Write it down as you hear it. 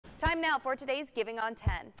Time now for today's Giving on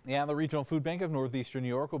 10. Yeah, the Regional Food Bank of Northeastern New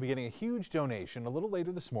York will be getting a huge donation a little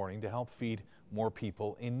later this morning to help feed more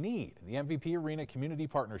people in need. The MVP Arena Community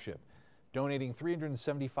Partnership donating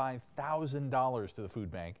 $375,000 to the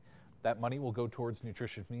food bank. That money will go towards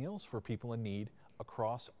nutritious meals for people in need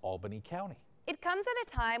across Albany County. It comes at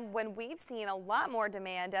a time when we've seen a lot more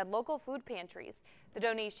demand at local food pantries. The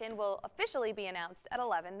donation will officially be announced at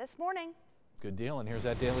 11 this morning. Good deal. And here's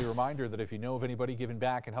that daily reminder that if you know of anybody giving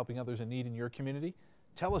back and helping others in need in your community,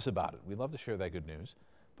 tell us about it. We'd love to share that good news.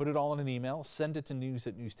 Put it all in an email, send it to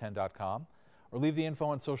news@news10.com, or leave the info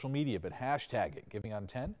on social media, but hashtag it Giving on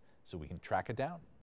 10 so we can track it down.